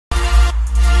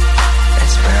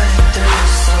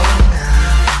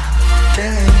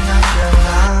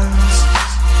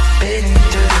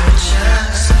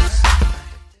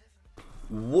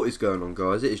going on,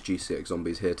 guys? It is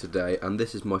GCxZombies here today, and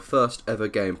this is my first ever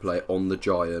gameplay on the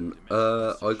Giant.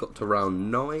 I got to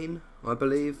round 9, I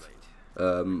believe.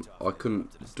 I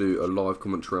couldn't do a live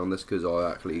commentary on this because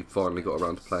I actually finally got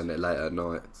around to playing it late at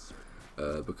night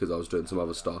because I was doing some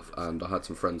other stuff, and I had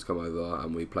some friends come over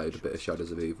and we played a bit of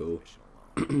Shadows of Evil.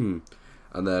 And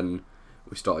then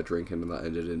we started drinking and that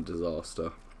ended in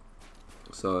disaster.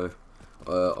 So I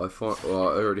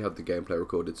already had the gameplay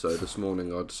recorded, so this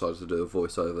morning I decided to do a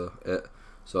voice over it.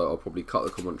 So I'll probably cut the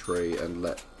commentary and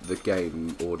let the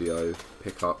game audio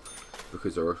pick up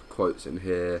because there are quotes in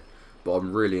here. But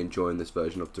I'm really enjoying this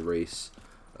version of Derice.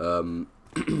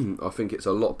 I think it's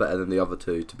a lot better than the other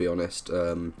two, to be honest.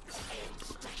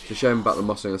 It's a shame about the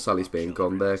Mustang and Sally's being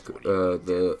gone. There,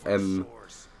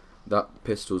 that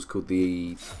pistol's called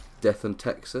the Death and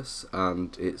Texas,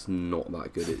 and it's not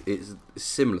that good. It's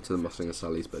similar to the Mustang and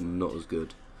Sally's, but not as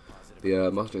good. The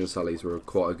Mustang and Sally's were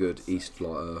quite a good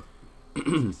quite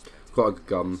a good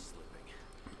gun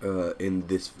in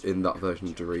that version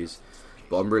of Derice.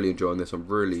 But I'm really enjoying this. I'm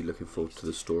really looking forward to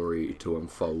the story to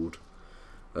unfold.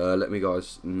 Let me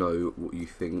guys know what you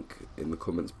think in the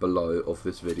comments below of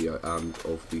this video and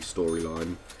of the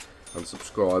storyline, and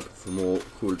subscribe for more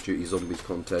Call of Duty Zombies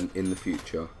content in the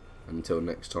future. Until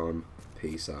next time,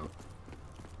 peace out.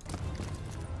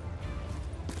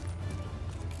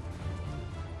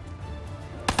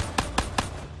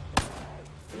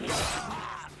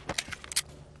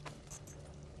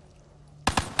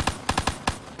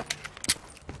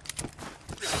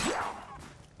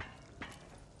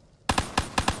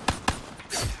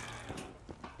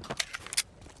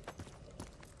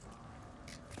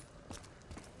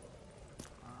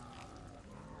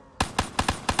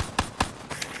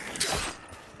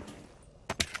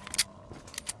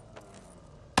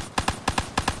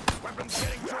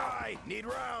 Getting dry. Need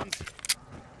rounds.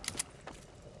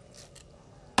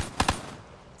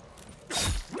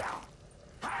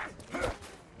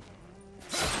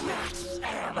 Max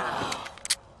ammo.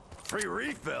 Free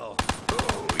refill.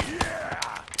 Oh yeah.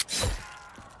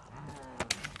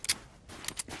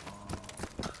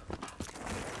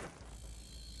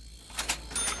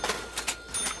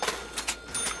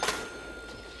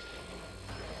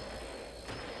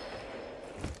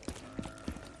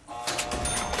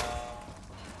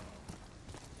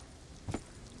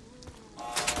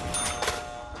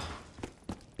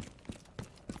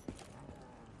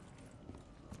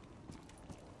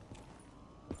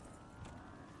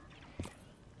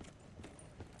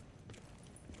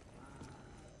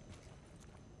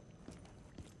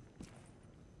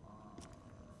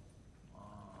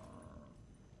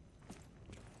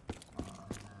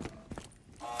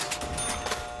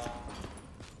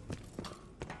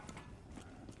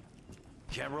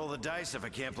 Can't roll the dice if I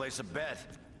can't place a bet.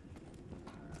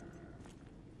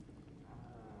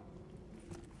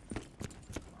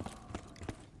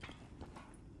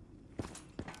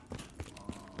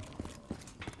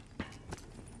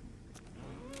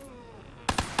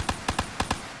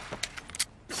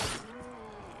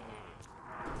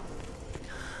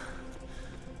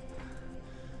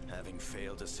 Having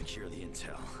failed to secure the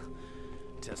intel,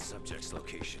 test subject's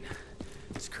location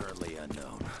is currently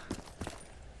unknown.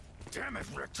 Damn it,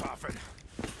 Richtofen!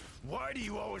 Why do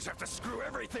you always have to screw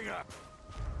everything up?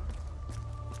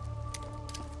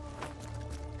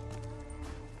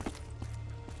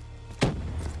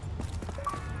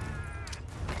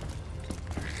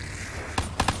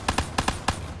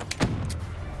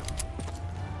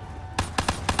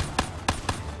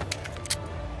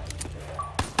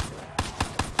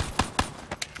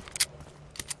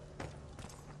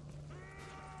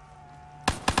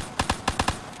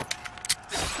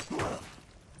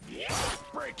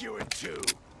 Break you in two. Need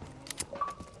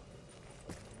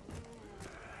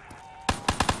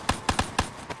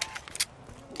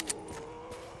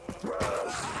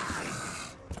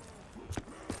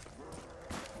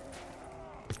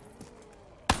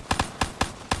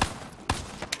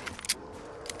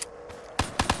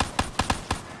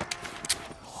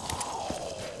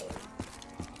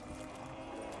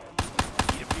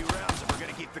a few rounds if we're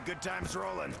gonna keep the good times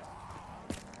rolling.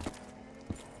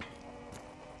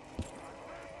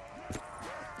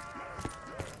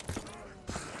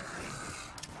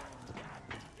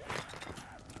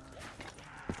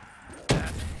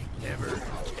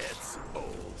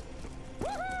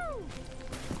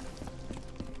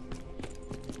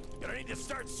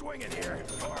 Start swinging here,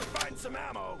 or find some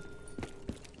ammo.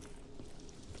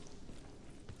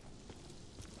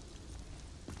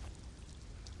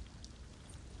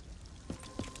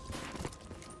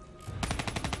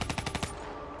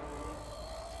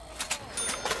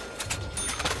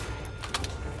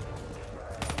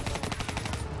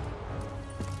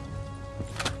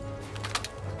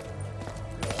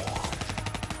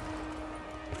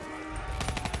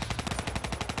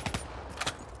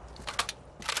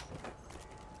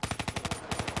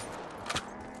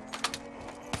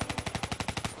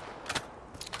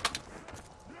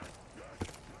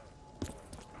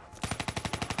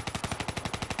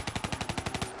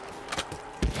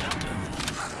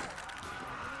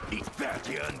 back,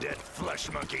 you undead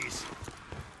flesh monkeys!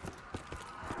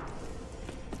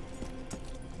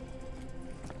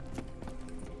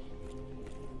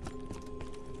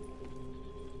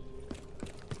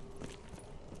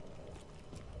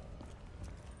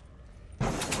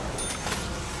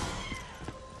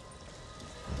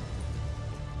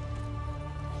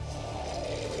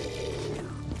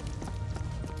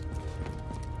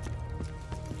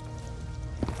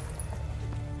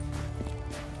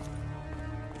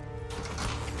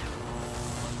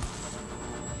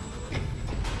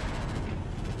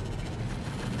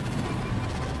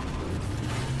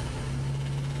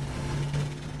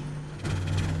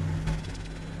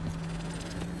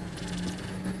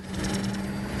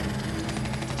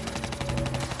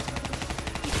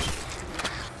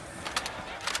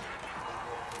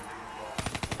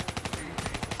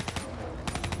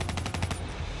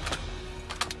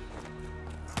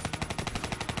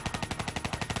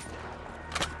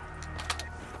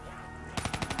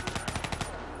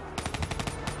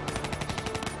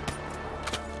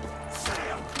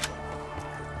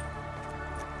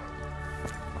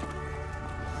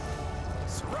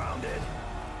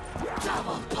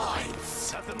 Double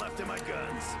points! Nothing left in my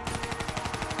guns.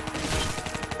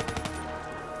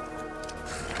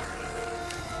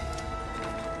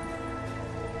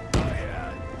 Oh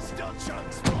yeah, still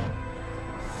chunks full.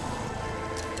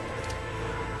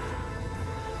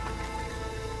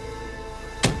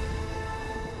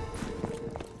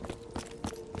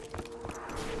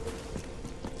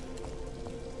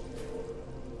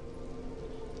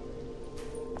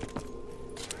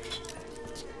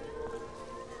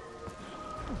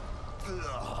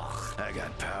 I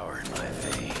got power in my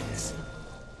veins.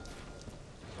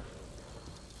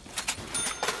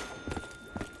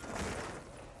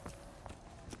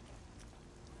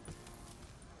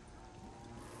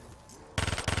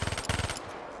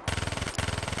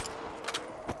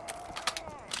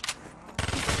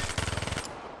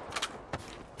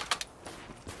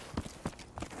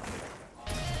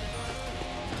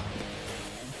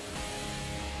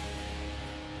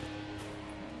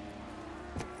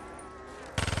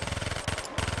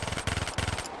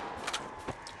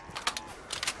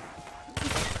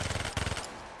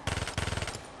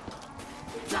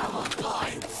 Double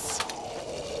points!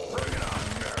 Bring it on,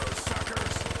 narrow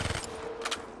suckers!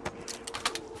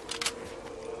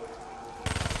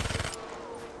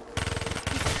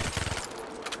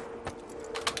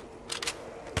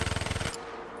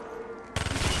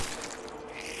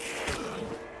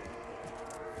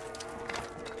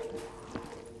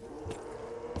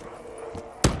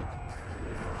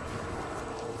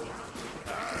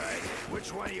 Alright,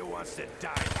 which one of you wants to die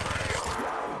first?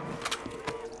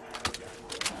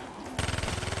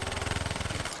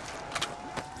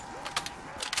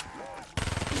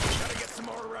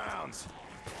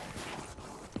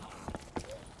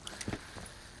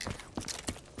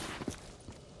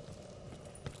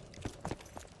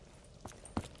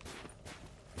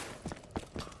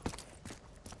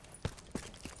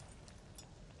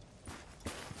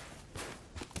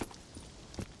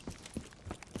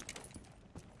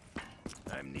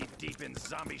 I'm knee deep in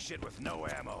zombie shit with no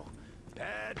ammo.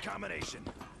 Bad combination.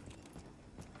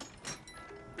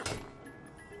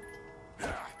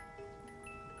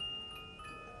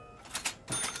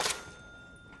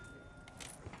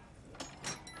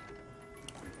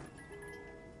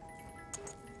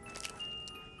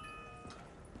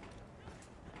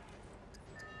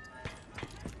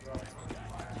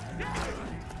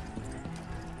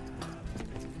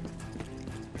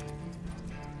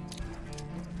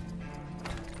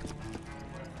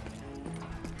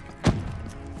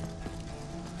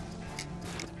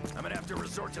 I'm gonna have to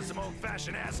resort to some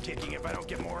old-fashioned ass-kicking if I don't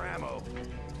get more ammo.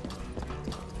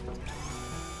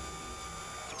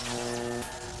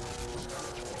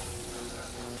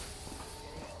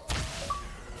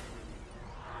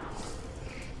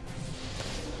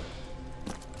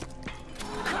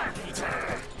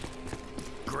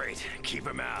 Great, keep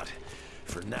him out.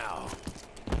 For now.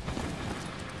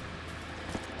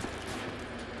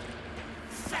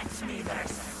 Fetch me their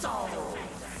souls!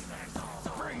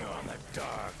 Bring on the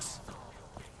dogs.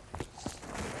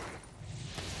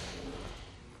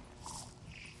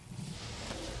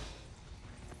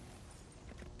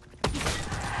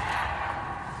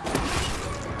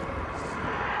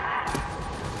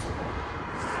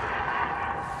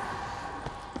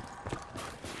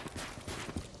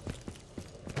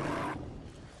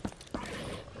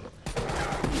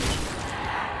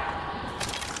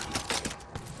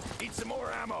 Need some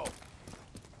more ammo.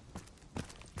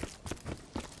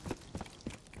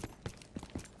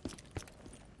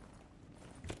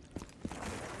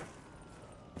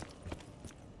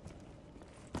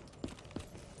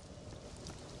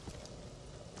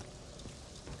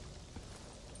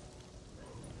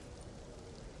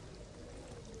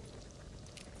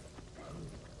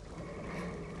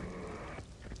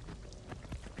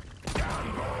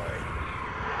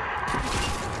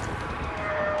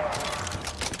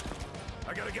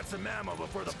 ammo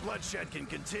before the bloodshed can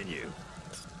continue.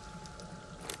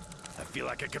 I feel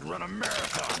like I could run a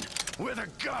marathon with a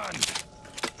gun.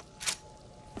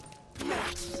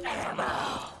 Max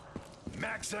ammo.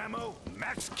 Max ammo,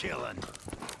 max killing.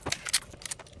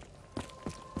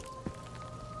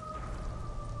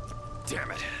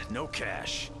 Damn it, no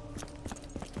cash.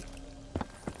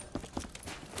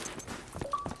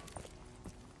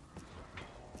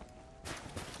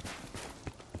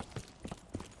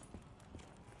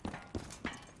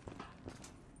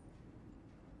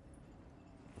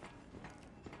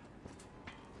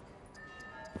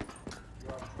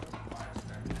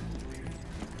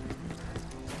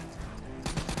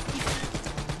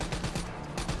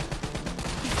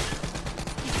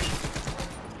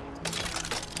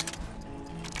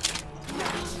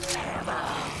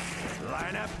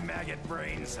 Line up, maggot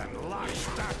brains. I'm locked,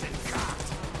 stocked, and cocked.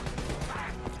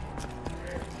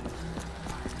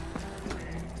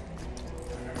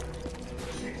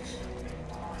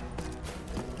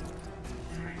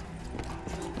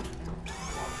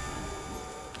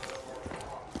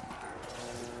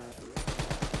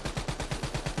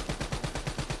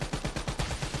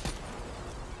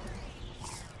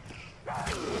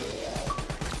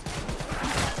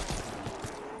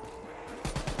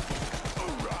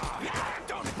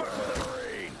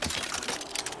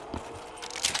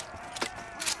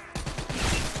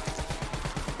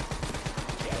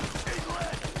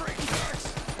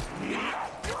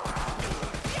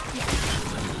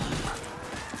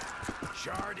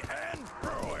 Charred and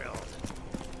broiled.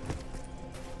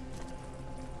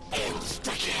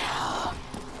 Insta-kill.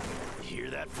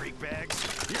 Hear that, freak bags?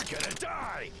 You're gonna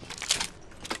die.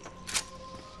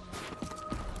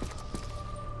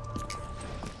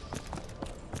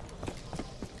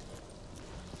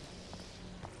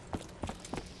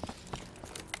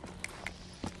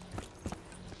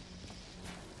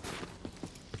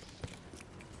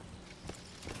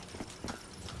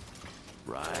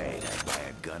 Right, I buy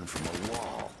a gun from a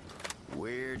wall.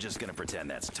 We're just gonna pretend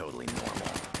that's totally normal.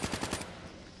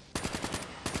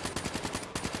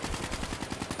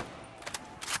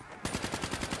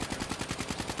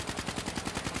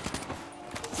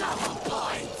 Double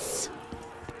points!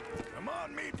 Come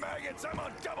on, meat maggots, I'm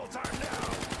on double time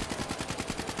now!